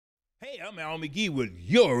Hey, I'm Al McGee with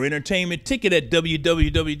your entertainment ticket at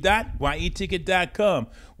www.yeticket.com.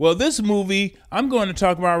 Well, this movie I'm going to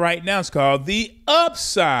talk about right now is called The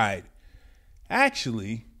Upside.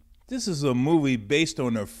 Actually, this is a movie based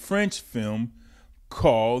on a French film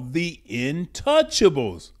called The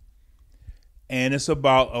Intouchables. And it's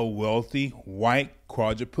about a wealthy, white,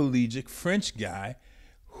 quadriplegic French guy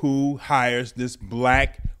who hires this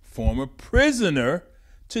black former prisoner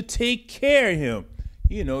to take care of him.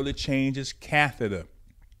 You know, to change his catheter,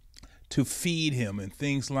 to feed him, and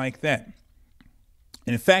things like that.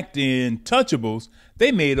 And in fact, in Intouchables,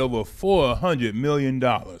 they made over $400 million.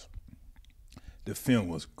 The film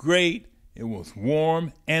was great, it was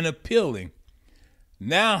warm and appealing.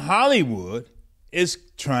 Now Hollywood is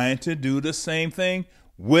trying to do the same thing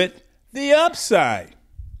with The Upside.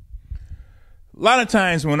 A lot of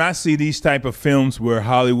times when I see these type of films where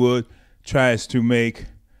Hollywood tries to make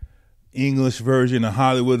English version, a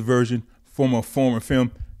Hollywood version from a former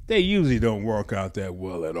film, they usually don't work out that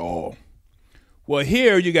well at all. Well,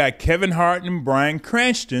 here you got Kevin Hart and Bryan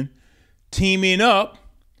Cranston teaming up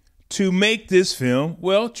to make this film,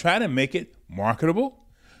 well, try to make it marketable,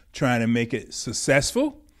 trying to make it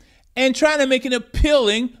successful, and trying to make it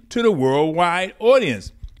appealing to the worldwide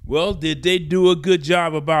audience. Well, did they do a good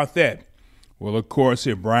job about that? Well, of course,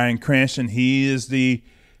 here, Bryan Cranston, he is the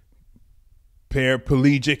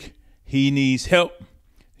paraplegic. He needs help.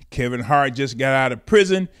 Kevin Hart just got out of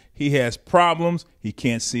prison. He has problems. He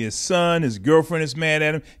can't see his son. His girlfriend is mad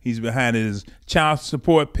at him. He's behind his child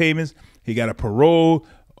support payments. He got a parole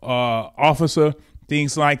officer,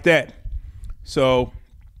 things like that. So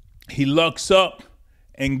he lucks up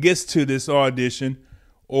and gets to this audition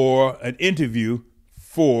or an interview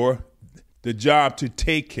for the job to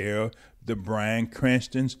take care of the Bryan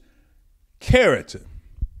Cranston's character.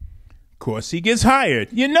 Of course, he gets hired.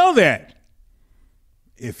 You know that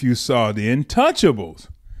if you saw The Intouchables.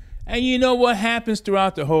 And you know what happens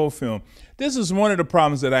throughout the whole film. This is one of the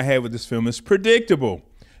problems that I had with this film. It's predictable.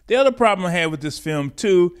 The other problem I had with this film,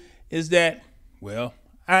 too, is that, well,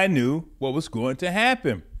 I knew what was going to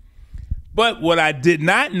happen. But what I did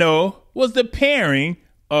not know was the pairing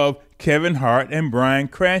of Kevin Hart and Bryan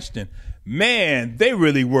Cranston. Man, they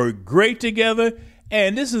really work great together.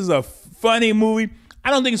 And this is a funny movie. I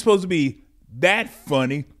don't think it's supposed to be that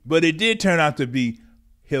funny, but it did turn out to be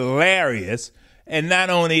hilarious. And not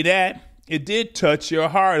only that, it did touch your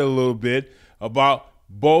heart a little bit about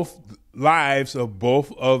both lives of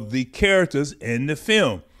both of the characters in the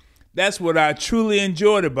film. That's what I truly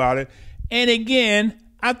enjoyed about it. And again,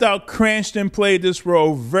 I thought Cranston played this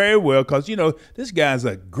role very well because, you know, this guy's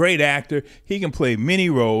a great actor. He can play many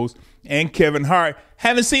roles. And Kevin Hart,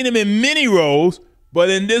 haven't seen him in many roles, but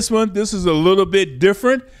in this one, this is a little bit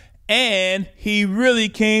different, and he really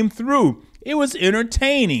came through. It was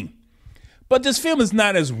entertaining. But this film is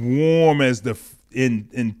not as warm as the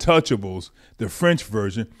Intouchables, the French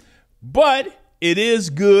version, but it is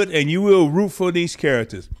good, and you will root for these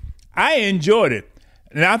characters. I enjoyed it,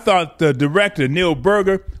 and I thought the director, Neil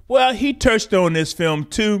Berger, well, he touched on this film,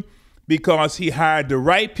 too, because he hired the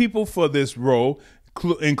right people for this role,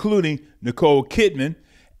 including Nicole Kidman.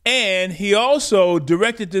 And he also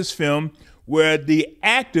directed this film where the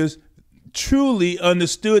actors truly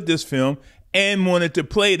understood this film and wanted to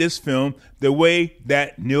play this film the way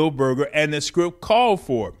that Neil Berger and the script called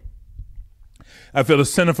for. I feel the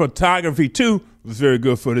cinematography, too, was very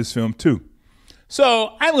good for this film, too.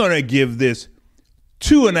 So I'm going to give this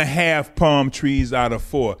 2.5 palm trees out of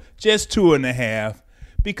 4. Just 2.5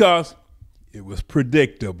 because it was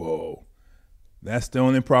predictable. That's the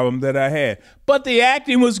only problem that I had. But the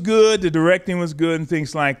acting was good, the directing was good, and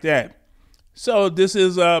things like that. So this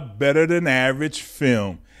is a better than average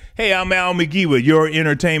film. Hey, I'm Al McGee with your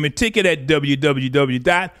entertainment ticket at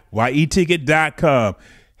www.yeticket.com.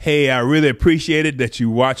 Hey, I really appreciate it that you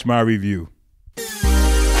watched my review.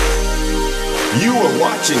 You are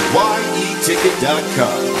watching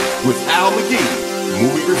YEticket.com with Al McGee,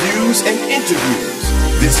 movie reviews and interviews.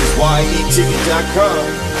 This is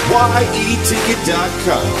YEticket.com.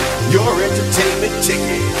 YEticket.com, your entertainment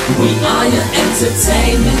ticket. We are your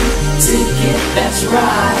entertainment ticket, that's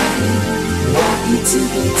right.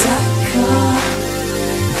 YEticket.com.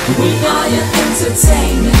 We are your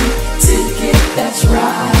entertainment ticket, that's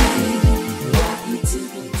right.